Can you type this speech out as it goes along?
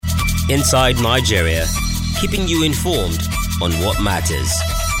Inside Nigeria, keeping you informed on what matters.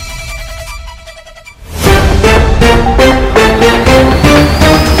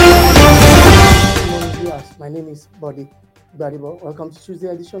 Good morning, viewers. My name is Body Gbadibo. Welcome to Tuesday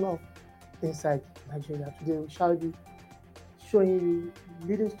edition of Inside Nigeria. Today we shall be showing you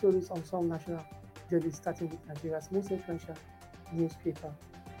leading stories on some national dailies, starting with Nigeria's most influential newspaper,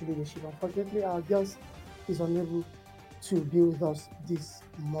 The Leadership. Unfortunately, our guest is unable to be with us this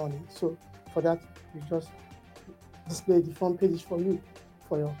morning. So for that, we just display the front pages for you,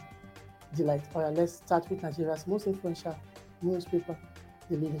 for your delight. All right, let's start with Nigeria's most influential newspaper,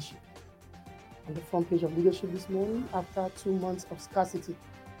 The Leadership. On the front page of Leadership this morning, after 2 months of scarcity,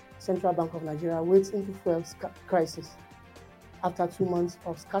 Central Bank of Nigeria wades into fuel crisis. After 2 months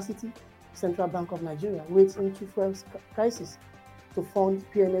of scarcity, Central Bank of Nigeria wades into fuel crisis to fund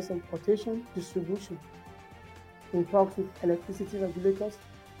PMS importation distribution, in talks with electricity regulators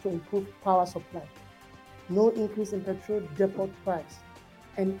to improve power supply. No increase in petrol depot price,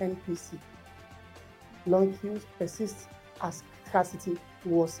 NNPC. Long queues persist as scarcity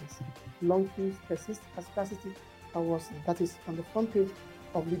worsens. Long queues persist as scarcity worsens. That is on the front page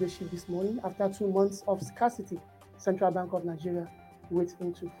of Leadership this morning. After 2 months of scarcity, Central Bank of Nigeria wades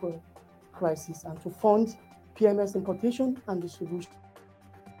into fuel crisis and to fund PMS importation and distribution.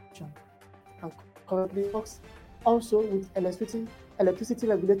 And currently talks also with electricity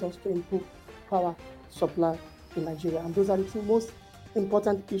regulators to improve power supply in Nigeria. And those are the two most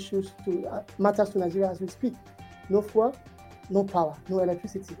important issues to matters to Nigeria as we speak. No fuel, no power, no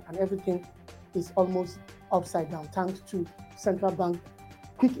electricity, and everything is almost upside down thanks to Central Bank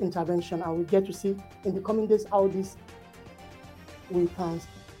quick intervention. And we get to see in the coming days how this will pan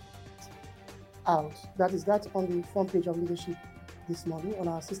out. That is that on the front page of Leadership this morning. On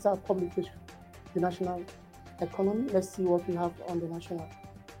our sister publication, The National Economy, let's see what we have on the national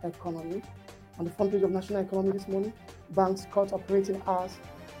economy. On the front page of National Economy this morning, banks cut operating hours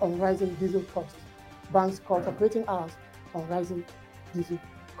on rising diesel costs. Banks cut operating hours on rising diesel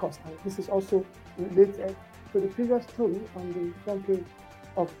costs. And this is also related to the previous story on the front page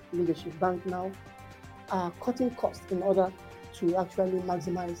of Leadership. Banks now are cutting costs in order to actually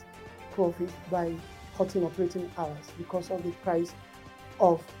maximize profit by cutting operating hours because of the price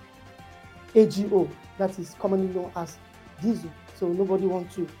of AGO, that is commonly known as diesel. So nobody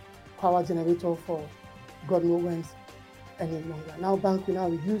wants to power generator for God knows when any longer. Now banks will now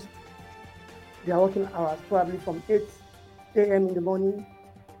reduce their working hours probably from 8 a.m. in the morning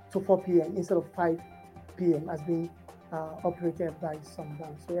to 4 p.m. instead of 5 p.m. as being operated by some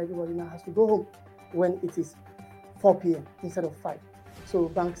banks. So everybody now has to go home when it is 4 p.m. instead of 5. So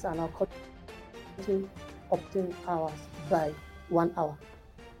banks are now cutting operating hours by 1 hour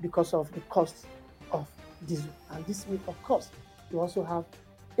because of the cost of diesel. And this will, of course, will also have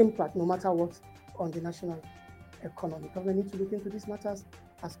impact no matter what on the national economy. Government need to look into these matters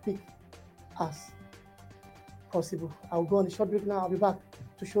as quick as possible. I'll go on a short break now. I'll be back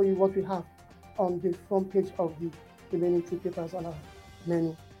to show you what we have on the front page of the remaining two papers on our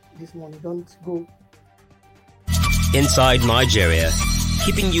menu this morning. Don't go. Inside Nigeria,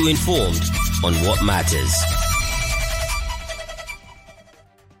 keeping you informed on what matters.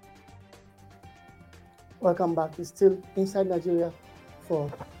 Welcome back. It's still Inside Nigeria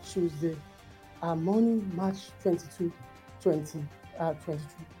for Tuesday, morning, March 22, 2022.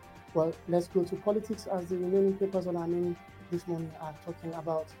 Well, let's go to politics as the remaining papers on our menu this morning are talking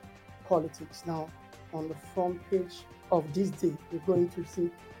about politics. Now, on the front page of THISDAY, we're going to see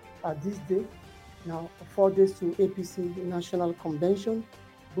THISDAY. Now, 4 days to APC National Convention.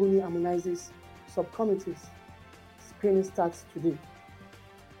 Buni harmonizes subcommittees. Screening starts today.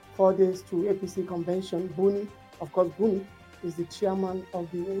 4 days to APC Convention. Buni, of course, Buni is the chairman of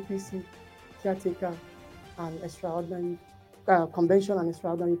the APC Caretaker and Extraordinary Convention and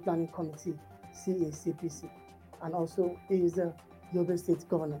Extraordinary Planning Committee, CACPC, and also he is the Yobe State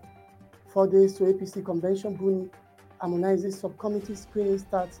Governor. 4 days to APC Convention. Buni harmonizes subcommittee. Screening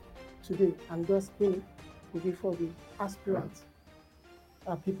starts today, and those screening will be for the aspirants,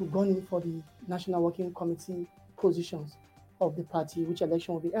 people gunning for the National Working Committee positions of the party, which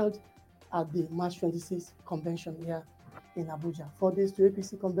election will be held at the March 26th convention here in Abuja. 4 days to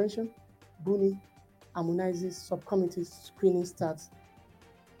APC convention. Buni harmonizes subcommittees. Screening starts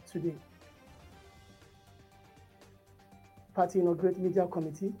today. Party inaugurate media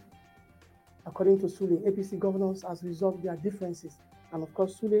committee. According to Sule, APC governors has resolved their differences, and of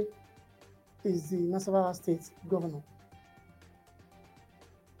course, Sule is the Nasarawa State governor.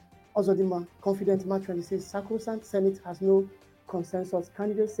 Ozodinma, confident March 26, sacrosanct Senate has no consensus.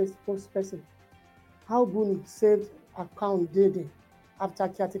 Candidate says spokesperson. How Buni saved a pound daily after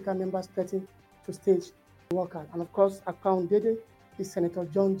caretaker members threatened to stage the walkout. And of course, Akpan Dede is Senator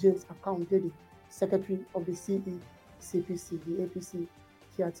John James Akpan Dede, Secretary of the CPC, the APC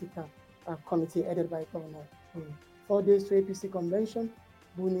caretaker committee headed by Governor Buni. 4 days to APC convention,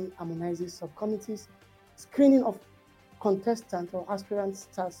 Buni harmonizes subcommittees. Screening of contestant or aspirant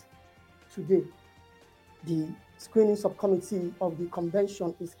starts today. The screening subcommittee of the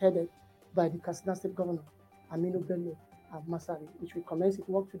convention is headed by the Katsina State Governor, Aminu Bello Masari, which will commence its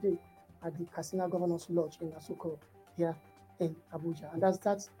work today at the Katsina Governor's Lodge in Asoko here in Abuja. And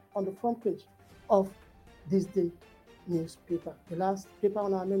that's on the front page of THISDAY newspaper. The last paper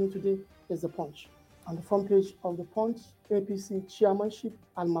on our menu today is The Punch. On the front page of The Punch, APC chairmanship,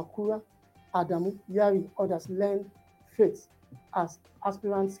 Al-Makura, Adamu, Yari, others learn faith as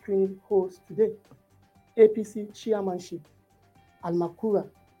aspirant screening holds today. APC chairmanship, Al-Makura,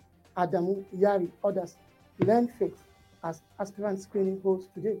 Adamu, Yari, others learn faith as aspirant screening holds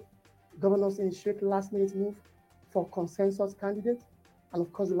today. Governors initiate last-minute move for consensus candidates. And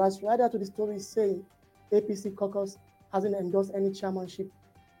of course, the last rider to the story is saying APC caucus hasn't endorsed any chairmanship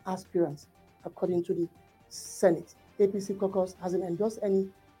aspirants, according to the Senate. APC caucus hasn't endorsed any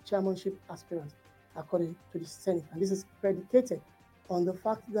chairmanship aspirants, according to the Senate. And this is predicated on the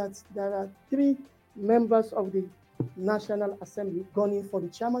fact that there are 3 members of the National Assembly gunning for the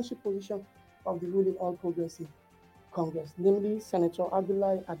chairmanship position of the ruling All Progressive Congress, namely Senator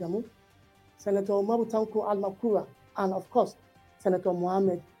Abdullahi Adamu, Senator Mabutanko Al-Makura, and of course, Senator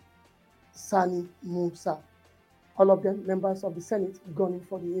Mohammed Sani Musa. All of them members of the Senate gunning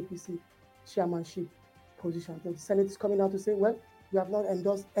for the APC chairmanship position. So the Senate is coming out to say, well, we have not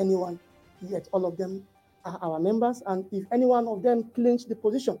endorsed anyone yet. All of them are our members, and if any one of them clinch the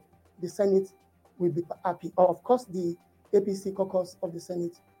position, the Senate will be happy. Or of course, the APC caucus of the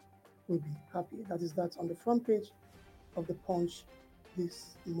Senate will be happy. That is that on the front page of The Punch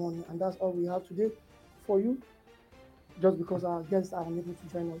this morning. And that's all we have today for you, just because our guests are unable to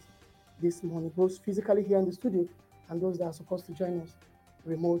join us this morning, both physically here in the studio and those that are supposed to join us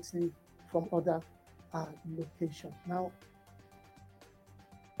remotely from other locations. Now,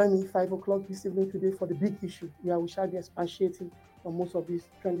 join me 5 o'clock this evening today for the big issue, where we shall be expatiating on most of these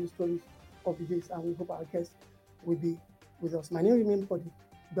trending stories of the days, and we hope our guests will be with us. My name remains Body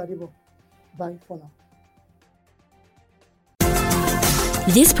Gbadebo. Bye for now.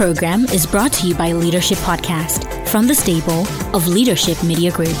 This program is brought to you by Leadership Podcast from the stable of Leadership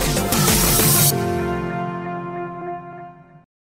Media Group.